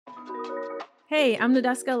Hey, I'm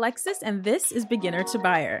Nadeska Alexis, and this is Beginner to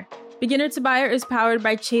Buyer. Beginner to Buyer is powered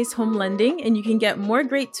by Chase Home Lending, and you can get more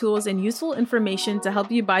great tools and useful information to help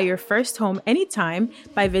you buy your first home anytime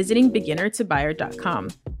by visiting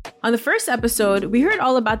beginnertobuyer.com. On the first episode, we heard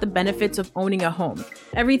all about the benefits of owning a home,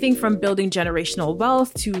 everything from building generational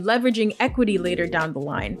wealth to leveraging equity later down the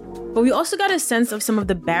line. But we also got a sense of some of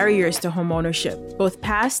the barriers to homeownership, both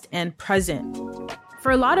past and present.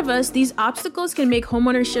 For a lot of us, these obstacles can make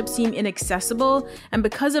homeownership seem inaccessible, and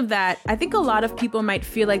because of that, I think a lot of people might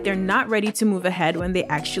feel like they're not ready to move ahead when they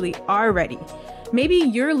actually are ready. Maybe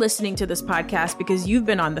you're listening to this podcast because you've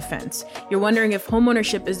been on the fence. You're wondering if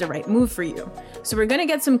homeownership is the right move for you. So we're going to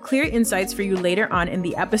get some clear insights for you later on in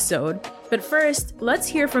the episode. But first, let's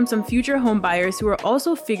hear from some future home buyers who are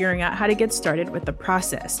also figuring out how to get started with the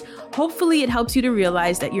process. Hopefully, it helps you to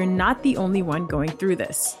realize that you're not the only one going through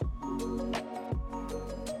this.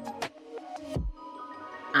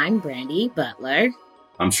 I'm Brandy Butler.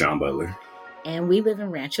 I'm Sean Butler. And we live in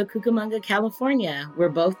Rancho Cucamonga, California. We're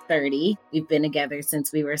both 30. We've been together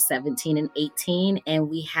since we were 17 and 18. And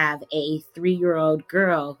we have a 3-year-old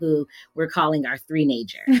girl who we're calling our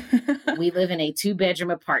three-nager. We live in a 2-bedroom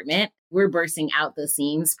apartment. We're bursting out the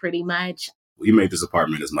seams pretty much. We made this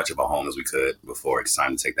apartment as much of a home as we could before it's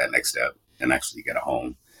time to take that next step and actually get a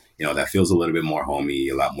home. You know, that feels a little bit more homey,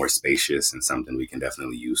 a lot more spacious, and something we can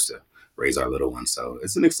definitely use to raise our little ones. So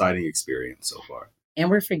it's an exciting experience so far. And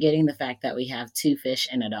we're forgetting the fact that we have 2 fish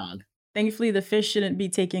and a dog. Thankfully, the fish shouldn't be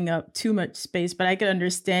taking up too much space, but I could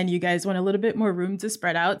understand you guys want a little bit more room to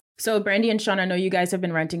spread out. So Brandy and Sean, I know you guys have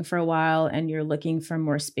been renting for a while and you're looking for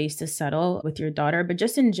more space to settle with your daughter. But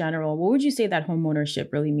just in general, what would you say that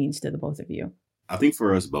homeownership really means to the both of you? I think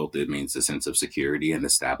for us both, it means a sense of security and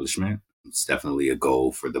establishment. It's definitely a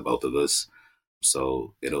goal for the both of us.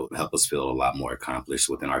 So it'll help us feel a lot more accomplished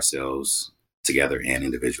within ourselves, together and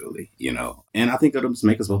individually, you know. And I think it'll just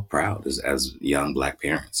make us both proud as young Black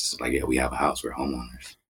parents. It's like, yeah, we have a house, we're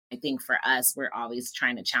homeowners. I think for us, we're always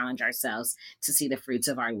trying to challenge ourselves to see the fruits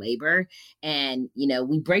of our labor. And, you know,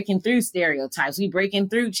 we breaking through stereotypes, we breaking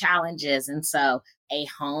through challenges. And so a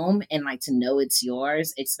home and like to know it's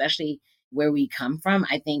yours, especially where we come from,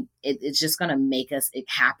 I think it's just going to make us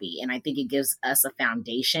happy. And I think it gives us a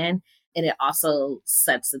foundation. And it also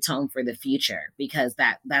sets the tone for the future, because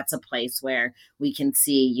that's a place where we can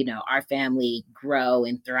see, you know, our family grow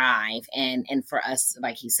and thrive. And for us,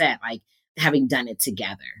 like he said, like having done it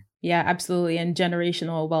together. Yeah, absolutely. And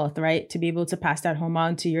generational wealth, right? To be able to pass that home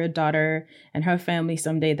on to your daughter and her family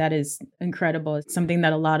someday, that is incredible. It's something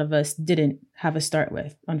that a lot of us didn't have a start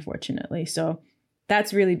with, unfortunately. So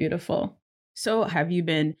that's really beautiful. So have you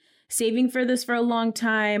been saving for this for a long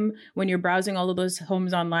time when you're browsing all of those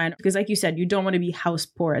homes online? Because like you said, you don't want to be house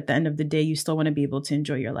poor at the end of the day. You still want to be able to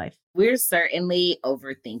enjoy your life. We're certainly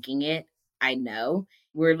overthinking it. I know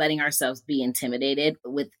we're letting ourselves be intimidated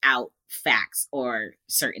without facts or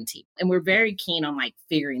certainty. And we're very keen on like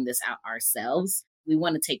figuring this out ourselves. We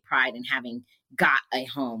want to take pride in having got a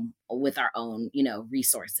home with our own, you know,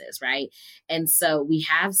 resources, right? And so we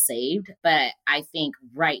have saved, but I think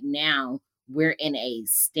right now we're in a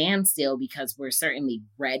standstill because we're certainly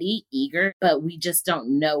ready, eager, but we just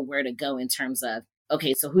don't know where to go in terms of,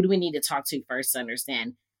 okay, so who do we need to talk to first to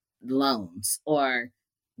understand loans, or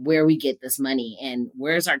where we get this money, and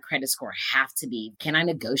where's our credit score have to be? Can I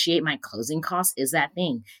negotiate my closing costs? Is that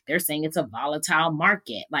thing? They're saying it's a volatile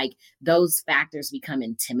market. Like those factors become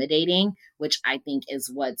intimidating, which I think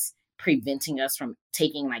is what's preventing us from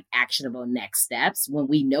taking like actionable next steps. When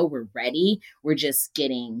we know we're ready, we're just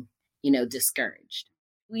getting, you know, discouraged.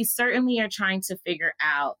 We certainly are trying to figure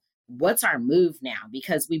out what's our move now,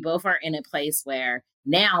 because we both are in a place where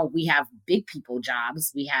now we have big people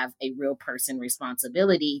jobs, we have a real person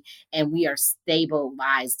responsibility, and we are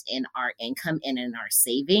stabilized in our income and in our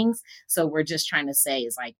savings. So we're just trying to say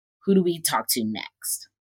is like, who do we talk to next?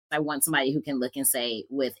 I want somebody who can look and say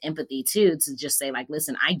with empathy too, to just say like,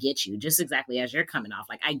 listen, I get you just exactly as you're coming off.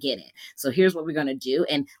 Like, I get it. So here's what we're going to do.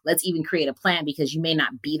 And let's even create a plan, because you may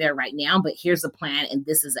not be there right now, but here's a plan. And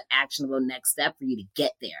this is an actionable next step for you to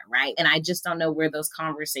get there. Right. And I just don't know where those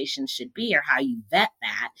conversations should be or how you vet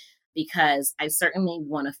that, because I certainly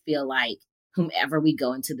want to feel like whomever we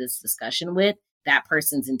go into this discussion with, that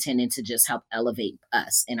person's intending to just help elevate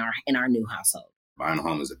us in our new household. Buying a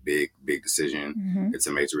home is a big decision. Mm-hmm. It's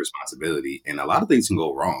a major responsibility. And a lot of things can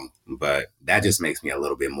go wrong, but that just makes me a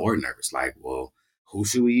little bit more nervous. Like, well, who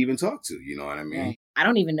should we even talk to? You know what I mean? Right. I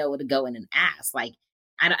don't even know what to go in and ask. Like,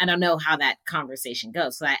 I don't know how that conversation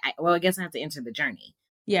goes. So I guess I have to enter the journey.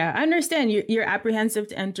 Yeah, I understand you're apprehensive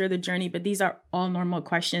to enter the journey, but these are all normal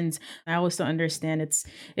questions. I also understand it's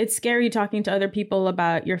scary talking to other people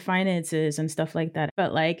about your finances and stuff like that.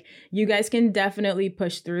 But like you guys can definitely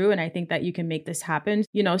push through, and I think that you can make this happen.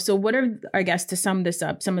 So what are, I guess, to sum this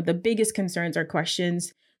up, some of the biggest concerns or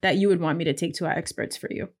questions that you would want me to take to our experts for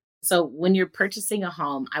you? So when you're purchasing a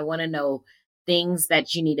home, I want to know things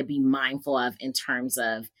that you need to be mindful of in terms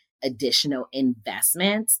of additional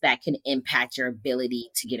investments that can impact your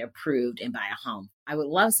ability to get approved and buy a home. I would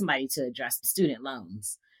love somebody to address student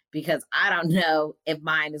loans because I don't know if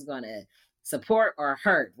mine is going to support or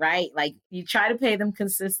hurt, right? Like you try to pay them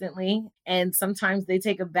consistently and sometimes they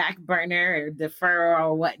take a back burner or defer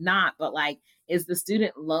or whatnot, but like, is the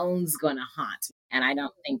student loans going to haunt? And I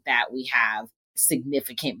don't think that we have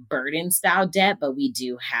significant burden style debt, but we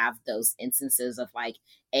do have those instances of like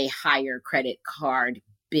a higher credit card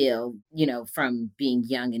bill, from being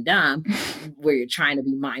young and dumb, where you're trying to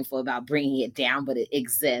be mindful about bringing it down, but it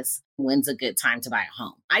exists. When's a good time to buy a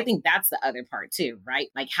home? I think that's the other part too, right?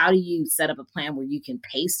 Like, how do you set up a plan where you can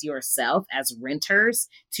pace yourself as renters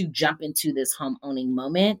to jump into this home owning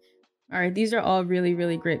moment? All right, these are all really,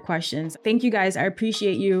 really great questions. Thank you guys. I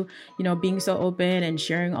appreciate you, being so open and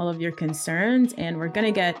sharing all of your concerns. And we're going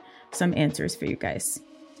to get some answers for you guys.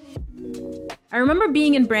 I remember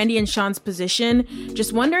being in Brandy and Sean's position,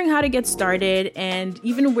 just wondering how to get started and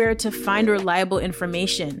even where to find reliable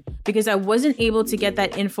information because I wasn't able to get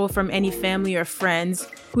that info from any family or friends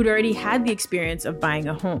who'd already had the experience of buying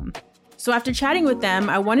a home. So after chatting with them,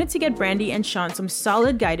 I wanted to get Brandy and Sean some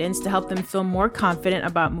solid guidance to help them feel more confident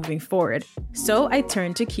about moving forward. So I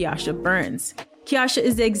turned to Kiasha Burns. Kiasha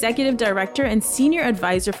is the Executive Director and Senior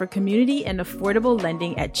Advisor for Community and Affordable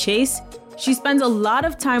Lending at Chase. She spends a lot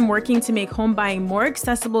of time working to make home buying more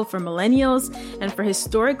accessible for millennials and for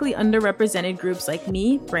historically underrepresented groups like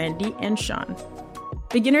me, Brandy, and Sean.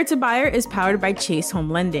 Beginner to Buyer is powered by Chase Home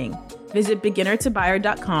Lending. Visit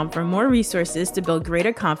beginnertobuyer.com for more resources to build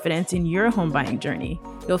greater confidence in your home buying journey.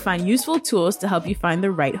 You'll find useful tools to help you find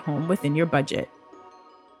the right home within your budget.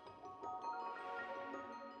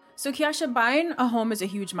 So Kiasha, buying a home is a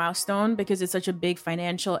huge milestone because it's such a big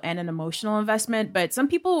financial and an emotional investment, but some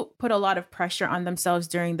people put a lot of pressure on themselves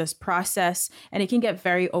during this process and it can get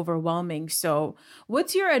very overwhelming. So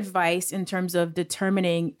what's your advice in terms of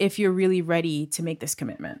determining if you're really ready to make this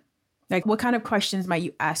commitment? Like what kind of questions might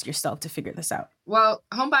you ask yourself to figure this out? Well,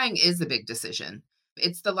 home buying is a big decision.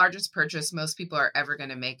 It's the largest purchase most people are ever going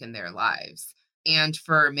to make in their lives. And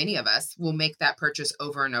for many of us, we'll make that purchase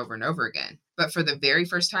over and over and over again. But for the very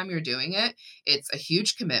first time you're doing it, it's a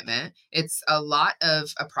huge commitment. It's a lot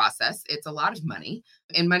of a process. It's a lot of money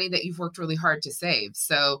and money that you've worked really hard to save.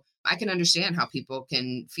 So I can understand how people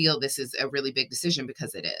can feel this is a really big decision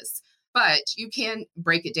because it is. But you can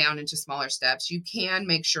break it down into smaller steps. You can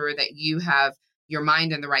make sure that you have your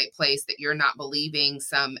mind in the right place, that you're not believing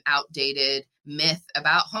some outdated myth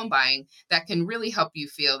about home buying that can really help you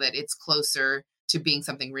feel that it's closer to being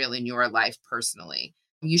something real in your life personally.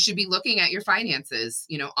 You should be looking at your finances,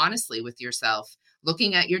 honestly with yourself,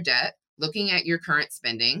 looking at your debt, looking at your current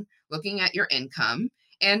spending, looking at your income,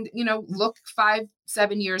 and, look 5-7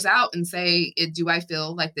 years out and say, do I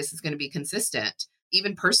feel like this is going to be consistent?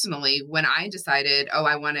 Even personally, when I decided,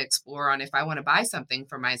 I want to explore on if I want to buy something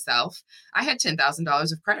for myself, I had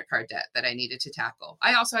 $10,000 of credit card debt that I needed to tackle.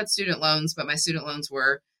 I also had student loans, but my student loans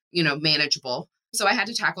were, manageable. So I had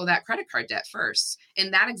to tackle that credit card debt first.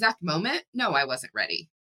 In that exact moment, no, I wasn't ready.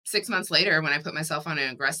 6 months later, when I put myself on an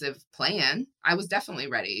aggressive plan, I was definitely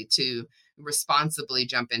ready to responsibly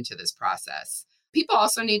jump into this process. People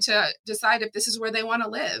also need to decide if this is where they want to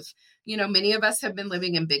live. Many of us have been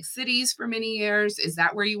living in big cities for many years. Is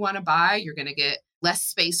that where you want to buy? You're going to get less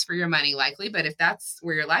space for your money likely, but if that's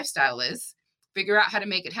where your lifestyle is, figure out how to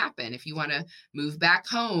make it happen. If you want to move back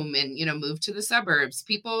home and, move to the suburbs,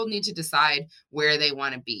 people need to decide where they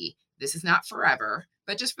want to be. This is not forever,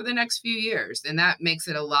 but just for the next few years. And that makes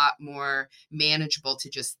it a lot more manageable to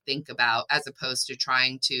just think about as opposed to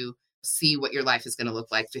trying to see what your life is going to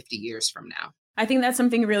look like 50 years from now. I think that's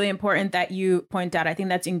something really important that you point out. I think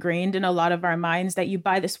that's ingrained in a lot of our minds that you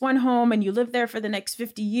buy this one home and you live there for the next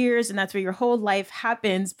 50 years and that's where your whole life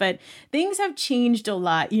happens. But things have changed a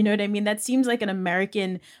lot. You know what I mean? That seems like an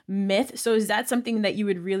American myth. So is that something that you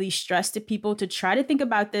would really stress to people to try to think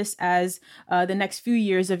about this as the next few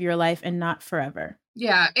years of your life and not forever?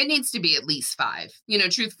 Yeah, it needs to be at least 5.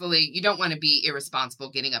 Truthfully, you don't want to be irresponsible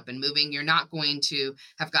getting up and moving. You're not going to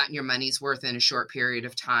have gotten your money's worth in a short period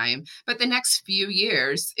of time. But the next few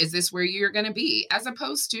years, is this where you're going to be? As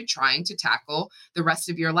opposed to trying to tackle the rest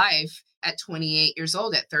of your life at 28 years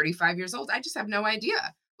old, at 35 years old. I just have no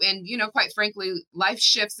idea. And, quite frankly, life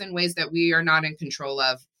shifts in ways that we are not in control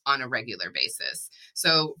of on a regular basis.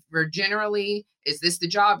 So we're generally, is this the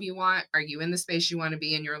job you want? Are you in the space you want to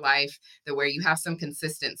be in your life, where you have some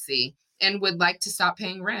consistency and would like to stop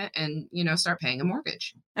paying rent and, start paying a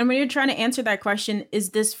mortgage? And when you're trying to answer that question,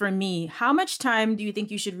 is this for me? How much time do you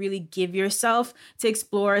think you should really give yourself to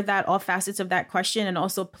explore that, all facets of that question, and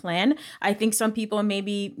also plan? I think some people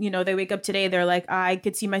maybe, they wake up today, they're like, I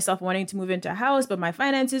could see myself wanting to move into a house, but my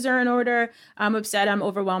finances are in order. I'm upset. I'm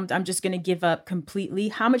overwhelmed. I'm just going to give up completely.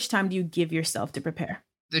 How much time do you give yourself to prepare?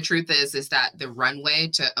 The truth is that the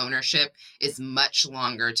runway to ownership is much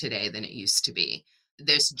longer today than it used to be.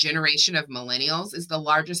 This generation of millennials is the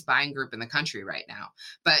largest buying group in the country right now.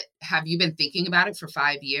 But have you been thinking about it for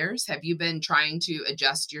 5 years? Have you been trying to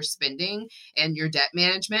adjust your spending and your debt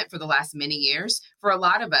management for the last many years? For a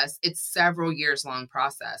lot of us, it's several years long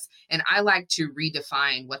process. And I like to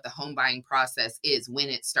redefine what the home buying process is, when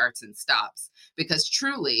it starts and stops. Because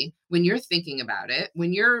truly, when you're thinking about it,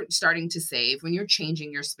 when you're starting to save, when you're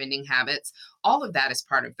changing your spending habits, all of that is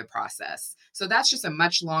part of the process. So that's just a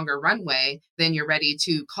much longer runway than you're ready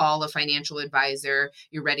to call a financial advisor.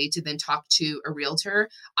 You're ready to then talk to a realtor.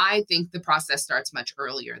 I think the process starts much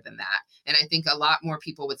earlier than that. And I think a lot more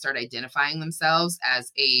people would start identifying themselves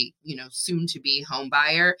as a, soon to be home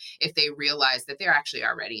buyer if they realize that they're actually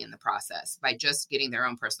already in the process by just getting their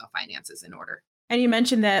own personal finances in order. And you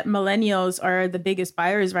mentioned that millennials are the biggest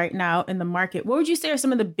buyers right now in the market. What would you say are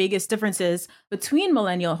some of the biggest differences between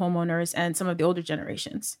millennial homeowners and some of the older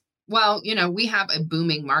generations? Well, we have a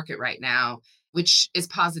booming market right now, which is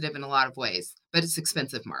positive in a lot of ways, but it's an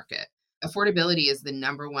expensive market. Affordability is the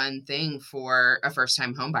number one thing for a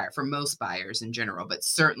first-time home buyer, for most buyers in general, but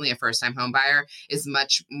certainly a first-time home buyer is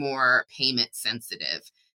much more payment sensitive.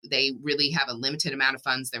 They really have a limited amount of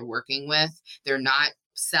funds they're working with. They're not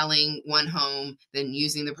selling one home, then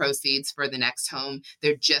using the proceeds for the next home.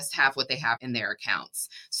 They just have what they have in their accounts.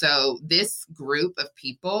 So this group of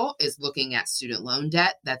people is looking at student loan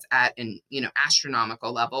debt that's at an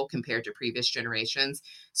astronomical level compared to previous generations.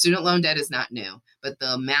 Student loan debt is not new, but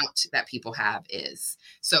the amount that people have is.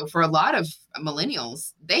 So for a lot of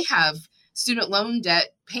millennials, they have student loan debt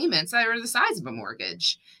payments that are the size of a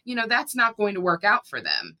mortgage. That's not going to work out for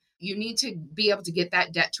them. You need to be able to get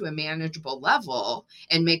that debt to a manageable level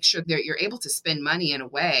and make sure that you're able to spend money in a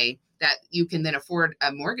way that you can then afford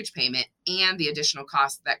a mortgage payment and the additional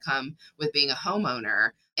costs that come with being a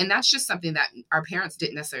homeowner. And that's just something that our parents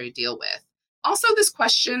didn't necessarily deal with. Also, this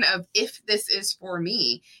question of if this is for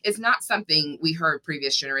me is not something we heard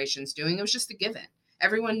previous generations doing. It was just a given.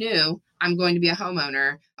 Everyone knew, I'm going to be a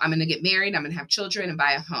homeowner. I'm going to get married. I'm going to have children and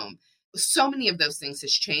buy a home. So many of those things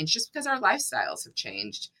has changed just because our lifestyles have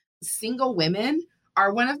changed. Single women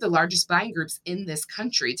are one of the largest buying groups in this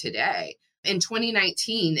country today. In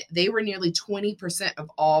 2019, they were nearly 20%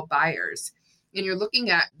 of all buyers. And you're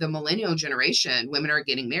looking at the millennial generation, women are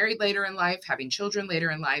getting married later in life, having children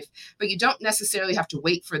later in life, but you don't necessarily have to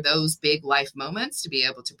wait for those big life moments to be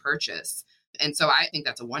able to purchase. And so I think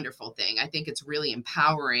that's a wonderful thing. I think it's really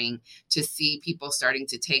empowering to see people starting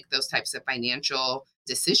to take those types of financial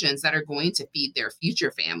decisions that are going to feed their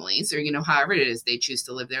future families, or, however it is they choose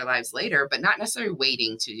to live their lives later, but not necessarily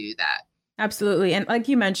waiting to do that. Absolutely. And like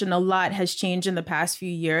you mentioned, a lot has changed in the past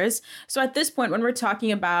few years. So at this point, when we're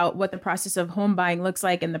talking about what the process of home buying looks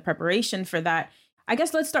like and the preparation for that, I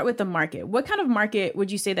guess let's start with the market. What kind of market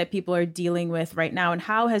would you say that people are dealing with right now? And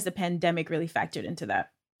how has the pandemic really factored into that?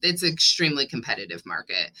 It's an extremely competitive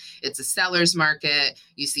market. It's a seller's market.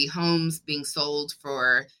 You see homes being sold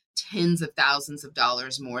for tens of thousands of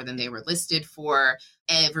dollars more than they were listed for.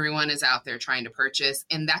 Everyone is out there trying to purchase,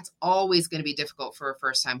 and that's always going to be difficult for a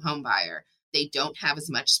first-time home buyer. They don't have as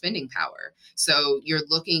much spending power. So you're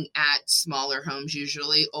looking at smaller homes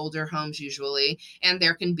usually, older homes usually, and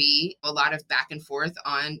there can be a lot of back and forth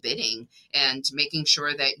on bidding and making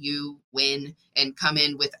sure that you win and come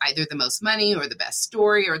in with either the most money or the best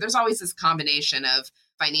story, or there's always this combination of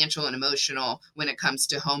financial and emotional when it comes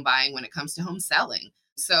to home buying, when it comes to home selling.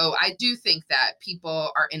 So I do think that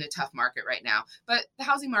people are in a tough market right now, but the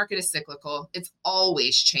housing market is cyclical. It's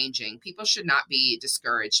always changing. People should not be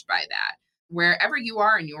discouraged by that. Wherever you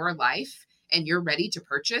are in your life and you're ready to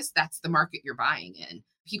purchase, that's the market you're buying in.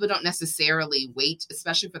 People don't necessarily wait,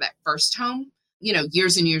 especially for that first home,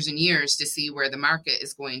 years and years and years to see where the market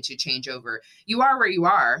is going to change over. You are where you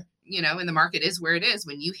are, and the market is where it is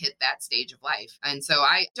when you hit that stage of life. And so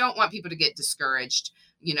I don't want people to get discouraged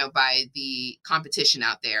by the competition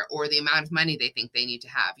out there or the amount of money they think they need to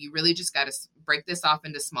have. You really just got to break this off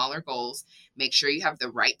into smaller goals, make sure you have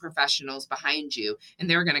the right professionals behind you, and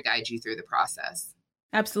they're going to guide you through the process.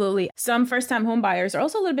 Absolutely. Some first-time home buyers are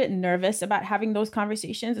also a little bit nervous about having those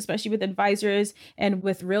conversations, especially with advisors and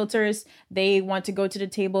with realtors. They want to go to the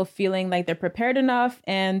table feeling like they're prepared enough.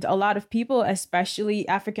 And a lot of people, especially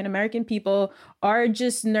African-American people, are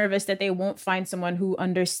just nervous that they won't find someone who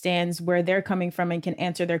understands where they're coming from and can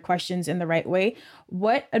answer their questions in the right way.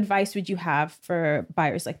 What advice would you have for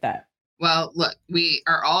buyers like that? Well, look, we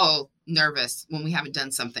are all nervous when we haven't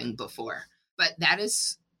done something before, but that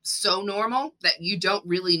is so normal that you don't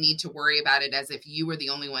really need to worry about it as if you were the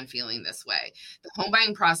only one feeling this way. The home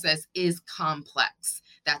buying process is complex.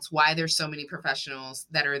 That's why there's so many professionals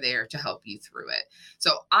that are there to help you through it.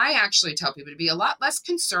 So I actually tell people to be a lot less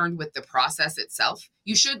concerned with the process itself.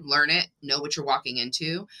 You should learn it, know what you're walking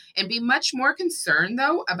into, and be much more concerned,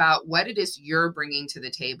 though, about what it is you're bringing to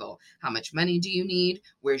the table. How much money do you need?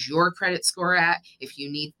 Where's your credit score at? If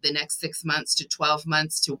you need the next 6 months to 12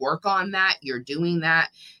 months to work on that, you're doing that.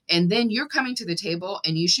 And then you're coming to the table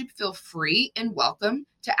and you should feel free and welcome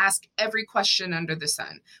to ask every question under the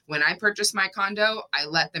sun. When I purchased my condo, I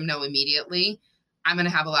let them know immediately, I'm going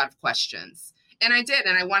to have a lot of questions. And I did.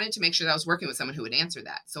 And I wanted to make sure that I was working with someone who would answer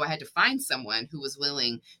that. So I had to find someone who was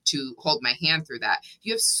willing to hold my hand through that.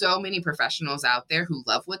 You have so many professionals out there who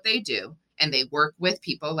love what they do, and they work with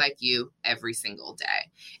people like you every single day.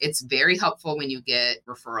 It's very helpful when you get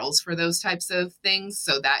referrals for those types of things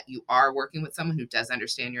so that you are working with someone who does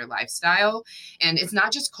understand your lifestyle. And it's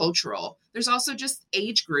not just cultural. There's also just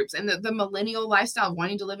age groups and the millennial lifestyle,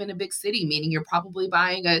 wanting to live in a big city, meaning you're probably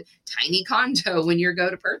buying a tiny condo when you go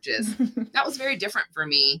to purchase. That was very different for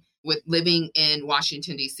me with living in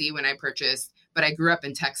Washington, D.C. when I purchased, but I grew up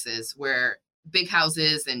in Texas where big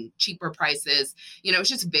houses and cheaper prices, it's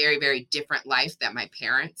just very, very different life that my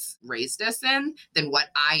parents raised us in than what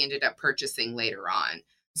I ended up purchasing later on.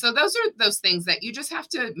 So those are those things that you just have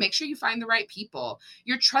to make sure you find the right people.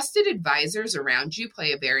 Your trusted advisors around you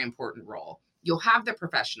play a very important role. You'll have the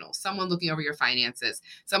professional, someone looking over your finances,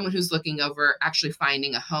 someone who's looking over actually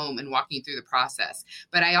finding a home and walking through the process.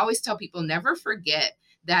 But I always tell people, never forget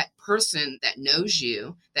that person that knows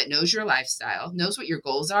you, that knows your lifestyle, knows what your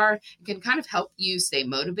goals are, and can kind of help you stay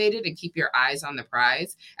motivated and keep your eyes on the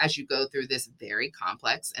prize as you go through this very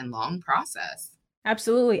complex and long process.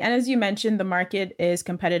 Absolutely. And as you mentioned, the market is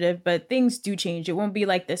competitive, but things do change. It won't be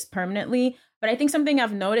like this permanently. But I think something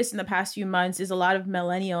I've noticed in the past few months is a lot of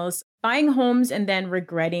millennials buying homes and then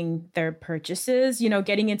regretting their purchases,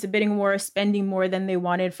 getting into bidding wars, spending more than they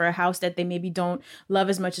wanted for a house that they maybe don't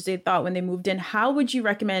love as much as they thought when they moved in. How would you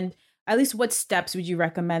recommend, at least what steps would you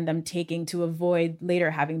recommend them taking to avoid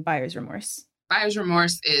later having buyer's remorse? Buyer's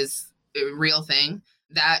remorse is a real thing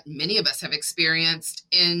that many of us have experienced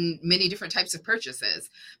in many different types of purchases.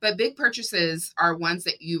 But big purchases are ones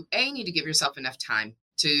that you, need to give yourself enough time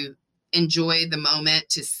to enjoy the moment,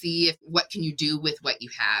 to see what can you do with what you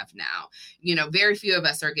have now. Very few of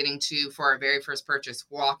us are getting to, for our very first purchase,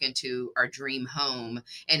 walk into our dream home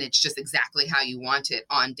and it's just exactly how you want it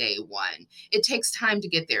on day one. It takes time to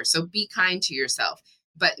get there. So be kind to yourself.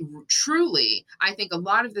 But truly, I think a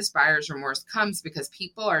lot of this buyer's remorse comes because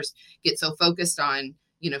people get so focused on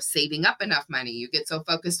saving up enough money. You get so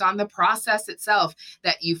focused on the process itself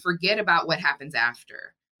that you forget about what happens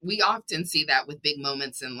after. We often see that with big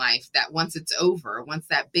moments in life, that once it's over, once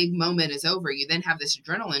that big moment is over, you then have this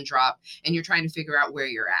adrenaline drop and you're trying to figure out where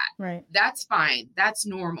you're at. Right. That's fine. That's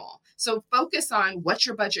normal. So focus on what's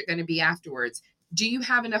your budget going to be afterwards. Do you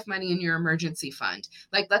have enough money in your emergency fund?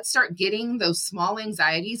 Let's start getting those small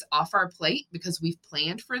anxieties off our plate because we've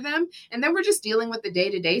planned for them. And then we're just dealing with the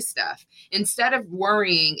day-to-day stuff. Instead of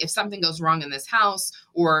worrying if something goes wrong in this house,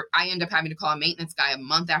 or I end up having to call a maintenance guy a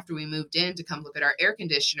month after we moved in to come look at our air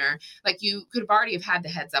conditioner, you could have already have had the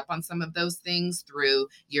heads up on some of those things through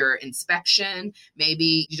your inspection.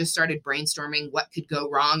 Maybe you just started brainstorming what could go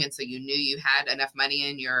wrong. And so you knew you had enough money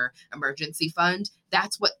in your emergency fund.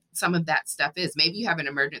 That's what some of that stuff is. Maybe you have an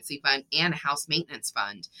emergency fund and a house maintenance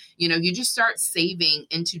fund. You just start saving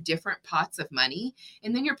into different pots of money,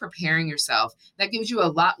 and then you're preparing yourself. That gives you a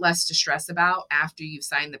lot less to stress about after you've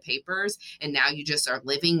signed the papers, and now you just are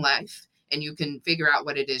living life, and you can figure out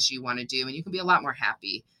what it is you want to do, and you can be a lot more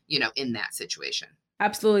happy, in that situation.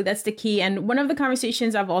 Absolutely. That's the key. And one of the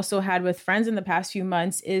conversations I've also had with friends in the past few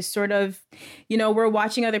months is sort of, we're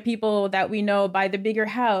watching other people that we know buy the bigger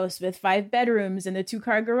house with 5 bedrooms and the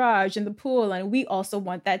 2-car garage and the pool. And we also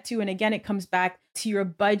want that too. And again, it comes back to your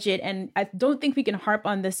budget. And I don't think we can harp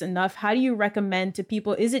on this enough. How do you recommend to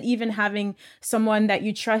people? Is it even having someone that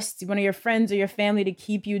you trust, one of your friends or your family, to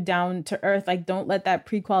keep you down to earth? Don't let that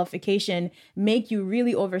pre-qualification make you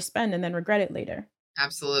really overspend and then regret it later.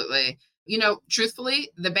 Absolutely. Truthfully,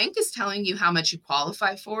 the bank is telling you how much you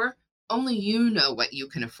qualify for Only you know what you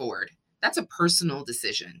can afford. That's a personal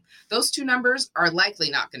decision. Those two numbers are likely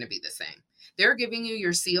not going to be the same. They're giving you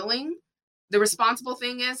your ceiling. The responsible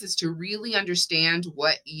thing is to really understand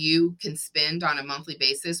what you can spend on a monthly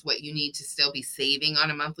basis, what you need to still be saving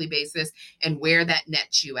on a monthly basis, and where that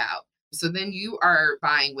nets you out. So then you are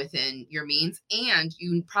buying within your means, and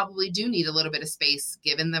you probably do need a little bit of space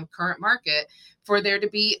given the current market for there to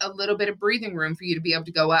be a little bit of breathing room for you to be able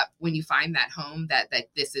to go up when you find that home that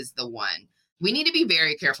this is the one. We need to be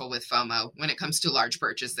very careful with FOMO when it comes to large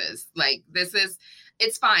purchases. Like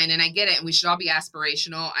it's fine. And I get it. And we should all be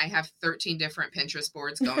aspirational. I have 13 different Pinterest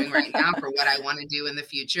boards going right now for what I want to do in the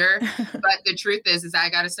future. But the truth is I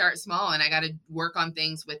got to start small and I got to work on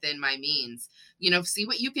things within my means. See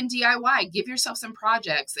what you can DIY, give yourself some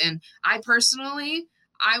projects. And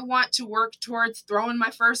I want to work towards throwing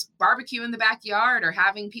my first barbecue in the backyard or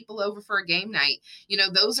having people over for a game night.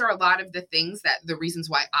 Those are a lot of the things the reasons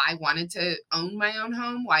why I wanted to own my own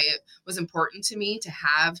home, why it was important to me to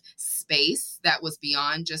have space that was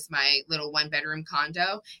beyond just my little 1-bedroom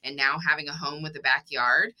condo and now having a home with a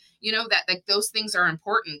backyard. That like those things are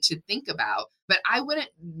important to think about. But I wouldn't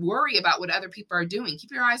worry about what other people are doing.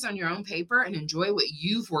 Keep your eyes on your own paper and enjoy what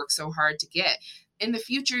you've worked so hard to get. In the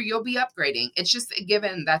future, you'll be upgrading. It's just a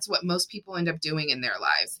given. That's what most people end up doing in their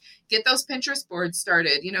lives. Get those Pinterest boards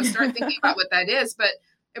started, start thinking about what that is, but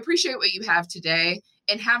appreciate what you have today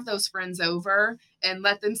and have those friends over and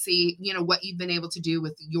let them see, what you've been able to do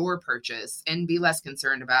with your purchase and be less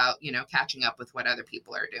concerned about, catching up with what other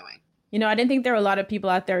people are doing. I didn't think there were a lot of people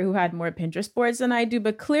out there who had more Pinterest boards than I do,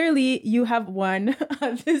 but clearly you have won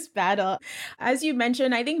this battle. As you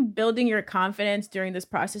mentioned, I think building your confidence during this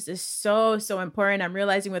process is so, so important. I'm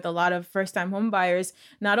realizing with a lot of first-time home buyers,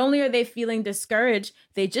 not only are they feeling discouraged,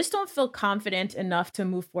 they just don't feel confident enough to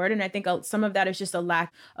move forward. And I think some of that is just a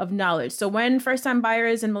lack of knowledge. So when first-time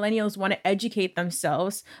buyers and millennials want to educate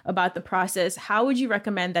themselves about the process, how would you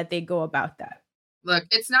recommend that they go about that? Look,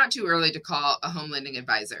 it's not too early to call a home lending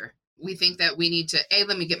advisor. We think that we need to,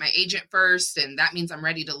 let me get my agent first. And that means I'm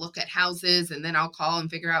ready to look at houses and then I'll call and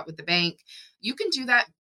figure out with the bank. You can do that.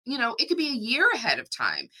 It could be a year ahead of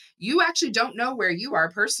time. You actually don't know where you are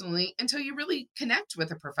personally until you really connect with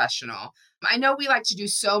a professional. I know we like to do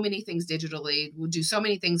so many things digitally. We'll do so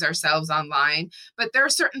many things ourselves online, but there are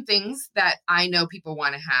certain things that I know people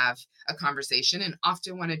want to have a conversation and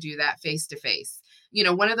often want to do that face to face.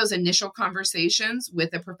 One of those initial conversations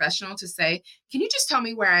with a professional to say, can you just tell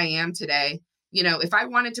me where I am today? If I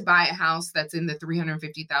wanted to buy a house that's in the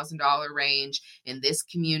 $350,000 range in this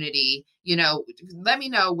community, let me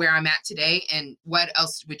know where I'm at today and what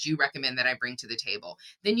else would you recommend that I bring to the table?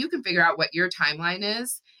 Then you can figure out what your timeline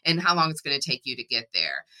is and how long it's going to take you to get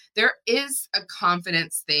there. There is a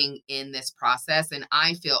confidence thing in this process, and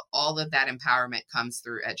I feel all of that empowerment comes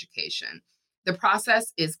through education. The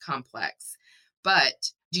process is complex,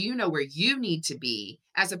 but do you know where you need to be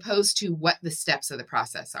as opposed to what the steps of the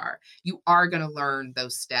process are? You are going to learn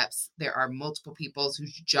those steps. There are multiple people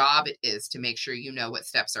whose job it is to make sure you know what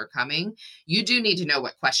steps are coming. You do need to know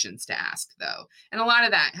what questions to ask, though. And a lot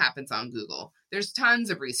of that happens on Google. There's tons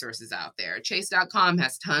of resources out there. Chase.com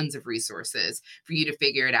has tons of resources for you to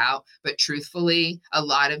figure it out. But truthfully, a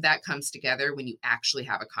lot of that comes together when you actually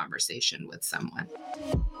have a conversation with someone.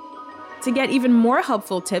 To get even more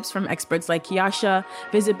helpful tips from experts like Kiasha,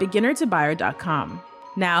 visit beginnertobuyer.com.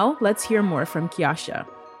 Now, let's hear more from Kiasha.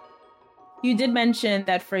 You did mention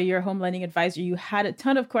that for your home lending advisor, you had a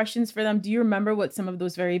ton of questions for them. Do you remember what some of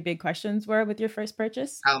those very big questions were with your first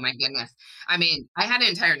purchase? Oh my goodness. I mean, I had an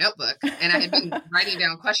entire notebook and I had been writing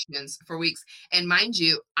down questions for weeks. And mind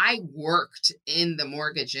you, I worked in the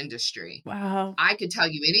mortgage industry. Wow. I could tell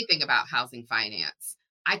you anything about housing finance.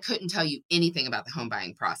 I couldn't tell you anything about the home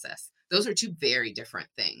buying process. Those are two very different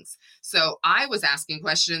things. So I was asking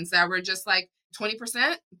questions that were just like,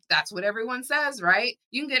 20%, that's what everyone says, right?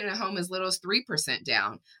 You can get in a home as little as 3%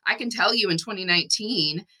 down. I can tell you in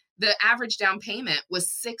 2019, the average down payment was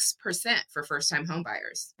 6% for first-time home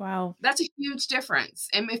buyers. Wow. That's a huge difference.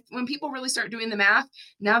 And when people really start doing the math,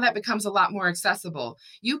 now that becomes a lot more accessible.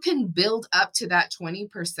 You can build up to that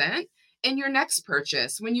 20% in your next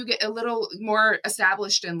purchase, when you get a little more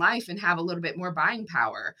established in life and have a little bit more buying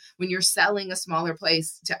power, when you're selling a smaller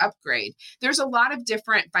place to upgrade. There's a lot of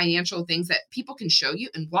different financial things that people can show you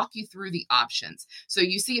and walk you through the options. So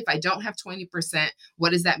you see, if I don't have 20%,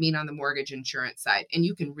 what does that mean on the mortgage insurance side? And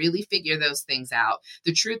you can really figure those things out.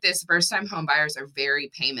 The truth is, first-time home buyers are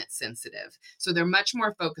very payment sensitive. So they're much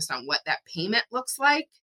more focused on what that payment looks like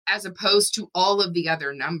as opposed to all of the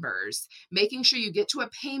other numbers. Making sure you get to a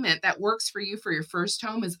payment that works for you for your first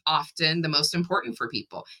home is often the most important for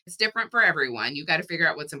people. It's different for everyone. You got to figure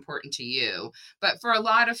out what's important to you. But for a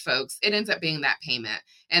lot of folks, it ends up being that payment.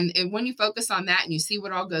 And when you focus on that and you see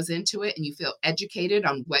what all goes into it and you feel educated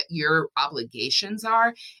on what your obligations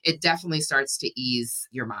are, it definitely starts to ease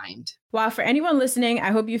your mind. Wow, for anyone listening,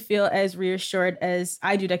 I hope you feel as reassured as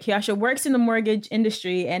I do that Kiasha works in the mortgage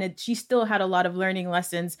industry and she still had a lot of learning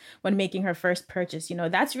lessons when making her first purchase.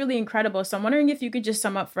 That's really incredible. So I'm wondering if you could just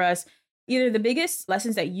sum up for us either the biggest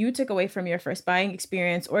lessons that you took away from your first buying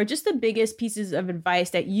experience or just the biggest pieces of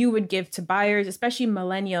advice that you would give to buyers, especially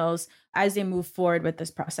millennials, as they move forward with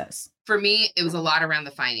this process. For me, it was a lot around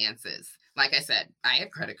the finances. Like I said, I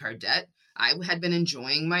had credit card debt. I had been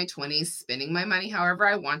enjoying my 20s, spending my money however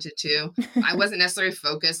I wanted to. I wasn't necessarily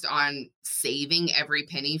focused on saving every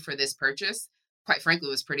penny for this purchase. Quite frankly,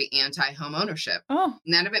 it was pretty anti-home ownership. Oh,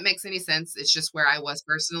 none of it makes any sense. It's just where I was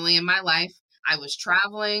personally in my life. I was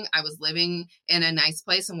traveling. I was living in a nice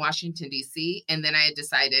place in Washington, D.C. And then I had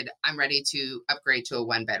decided I'm ready to upgrade to a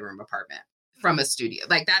 1-bedroom apartment from a studio.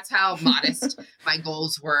 Like that's how modest my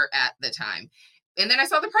goals were at the time. And then I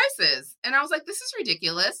saw the prices and I was like, this is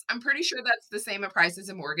ridiculous. I'm pretty sure that's the same price as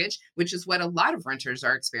a mortgage, which is what a lot of renters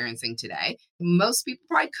are experiencing today. Most people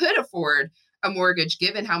probably could afford a mortgage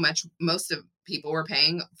given how much most of people were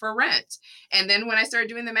paying for rent. And then when I started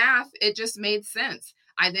doing the math, it just made sense.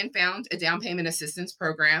 I then found a down payment assistance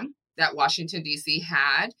program that Washington, D.C.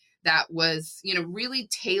 had that was, really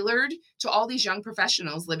tailored to all these young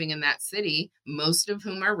professionals living in that city, most of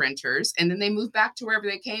whom are renters. And then they moved back to wherever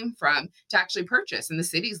they came from to actually purchase. And the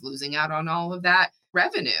city's losing out on all of that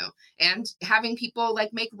revenue and having people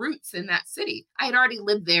like make roots in that city. I had already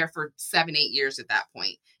lived there for 7-8 years at that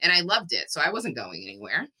point, and I loved it. So I wasn't going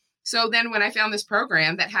anywhere. So then when I found this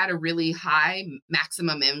program that had a really high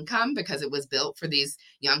maximum income because it was built for these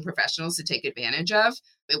young professionals to take advantage of,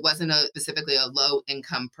 it wasn't specifically a low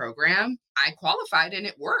income program. I qualified and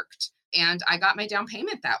it worked. And I got my down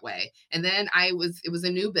payment that way. And then it was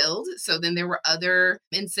a new build. So then there were other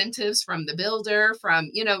incentives from the builder,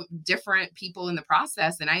 from, different people in the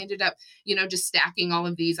process. And I ended up, just stacking all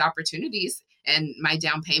of these opportunities and my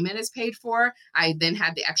down payment is paid for. I then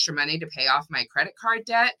had the extra money to pay off my credit card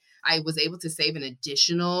debt. I was able to save an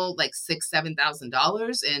additional like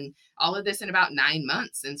 $6,000-$7,000 and all of this in about 9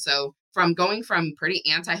 months. And so from going from pretty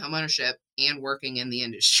anti-homeownership and working in the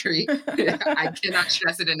industry, I cannot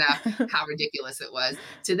stress it enough how ridiculous it was,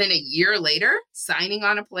 to then a year later signing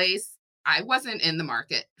on a place. I wasn't in the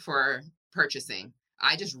market for purchasing.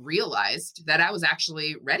 I just realized that I was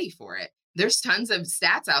actually ready for it. There's tons of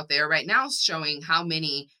stats out there right now showing how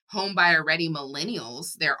many home buyer ready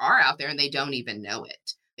millennials there are out there and they don't even know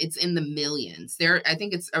it. It's in the millions. I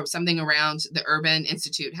think it's something around the Urban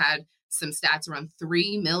Institute had some stats around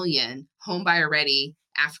 3 million home buyer ready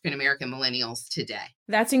African-American millennials today.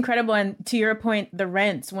 That's incredible. And to your point, the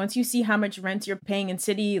rents, once you see how much rent you're paying in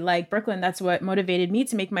city like Brooklyn, that's what motivated me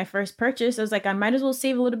to make my first purchase. I was like, I might as well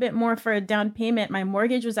save a little bit more for a down payment. My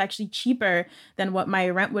mortgage was actually cheaper than what my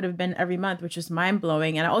rent would have been every month, which was mind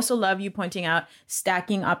blowing. And I also love you pointing out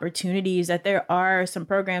stacking opportunities, that there are some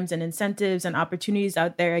programs and incentives and opportunities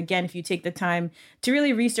out there. Again, if you take the time to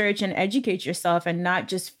really research and educate yourself and not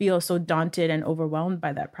just feel so daunted and overwhelmed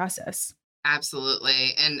by that process.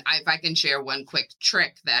 Absolutely. And if I can share one quick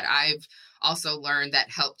trick that I've also learned that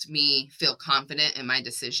helped me feel confident in my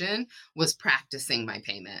decision was practicing my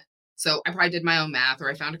payment. So I probably did my own math, or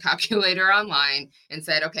I found a calculator online and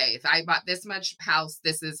said, okay, if I bought this much house,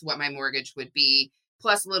 this is what my mortgage would be,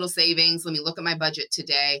 plus a little savings. Let me look at my budget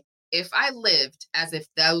today. If I lived as if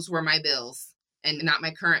those were my bills and not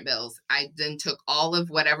my current bills, I then took all of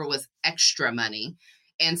whatever was extra money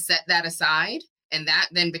and set that aside. And that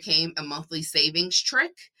then became a monthly savings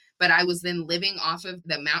trick. But I was then living off of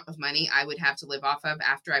the amount of money I would have to live off of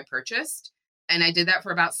after I purchased. And I did that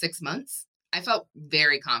for about 6 months. I felt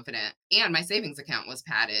very confident. And my savings account was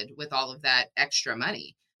padded with all of that extra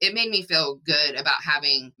money. It made me feel good about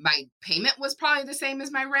having my payment was probably the same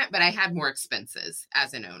as my rent, but I had more expenses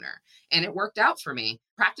as an owner. And it worked out for me.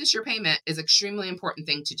 Practice your payment is an extremely important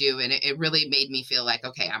thing to do. And it really made me feel like,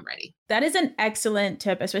 okay, I'm ready. That is an excellent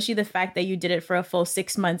tip, especially the fact that you did it for a full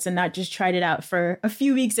 6 months and not just tried it out for a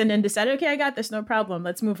few weeks and then decided, okay, I got this, no problem.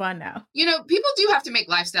 Let's move on now. People do have to make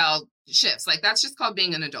lifestyle shifts. Like that's just called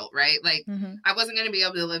being an adult, right? Like I wasn't going to be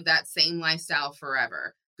able to live that same lifestyle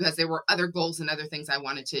forever, because there were other goals and other things I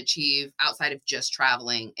wanted to achieve outside of just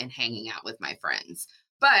traveling and hanging out with my friends.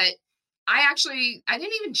 But I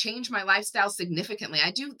didn't even change my lifestyle significantly.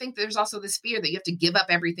 I do think there's also this fear that you have to give up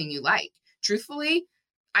everything you like. Truthfully,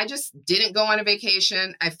 I just didn't go on a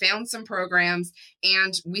vacation. I found some programs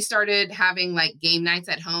and we started having like game nights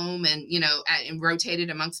at home and, and rotated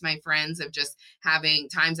amongst my friends of just having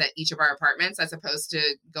times at each of our apartments as opposed to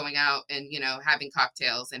going out and, having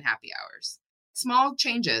cocktails and happy hours. Small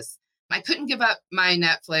changes. I couldn't give up my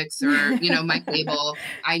Netflix or, my cable.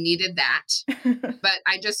 I needed that. But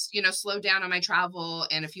I just, slowed down on my travel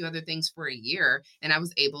and a few other things for a year, and I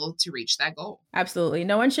was able to reach that goal. Absolutely.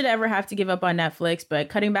 No one should ever have to give up on Netflix, but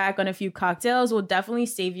cutting back on a few cocktails will definitely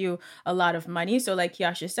save you a lot of money. So like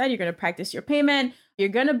Kiasha said, you're going to practice your payment. You're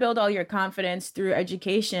going to build all your confidence through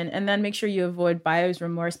education, and then make sure you avoid buyer's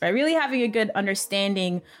remorse by really having a good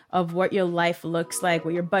understanding of what your life looks like,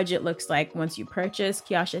 what your budget looks like once you purchase.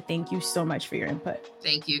 Kiasha, thank you so much for your input.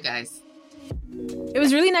 Thank you, guys. It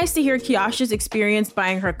was really nice to hear Kiasha's experience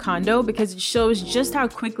buying her condo because it shows just how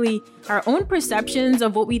quickly our own perceptions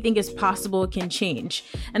of what we think is possible can change.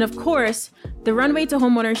 And of course, the runway to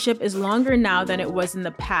homeownership is longer now than it was in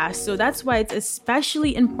the past. So that's why it's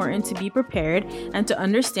especially important to be prepared and to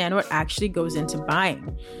understand what actually goes into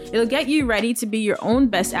buying. It'll get you ready to be your own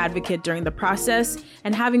best advocate during the process,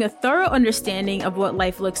 and having a thorough understanding of what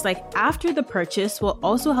life looks like after the purchase will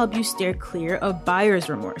also help you steer clear of buyer's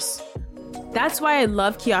remorse. That's why I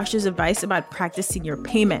love Kiasha's advice about practicing your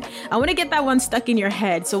payment. I want to get that one stuck in your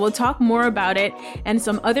head, so we'll talk more about it and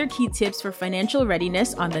some other key tips for financial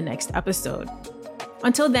readiness on the next episode.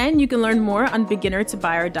 Until then, you can learn more on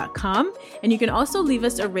beginnertobuyer.com, and you can also leave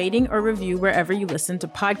us a rating or review wherever you listen to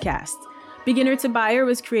podcasts. Beginner to Buyer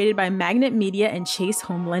was created by Magnet Media and Chase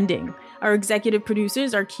Home Lending. Our executive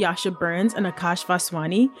producers are Kiasha Burns and Akash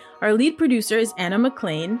Vaswani. Our lead producer is Anna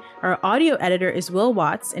McLean. Our audio editor is Will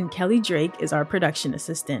Watts, and Kelly Drake is our production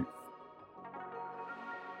assistant.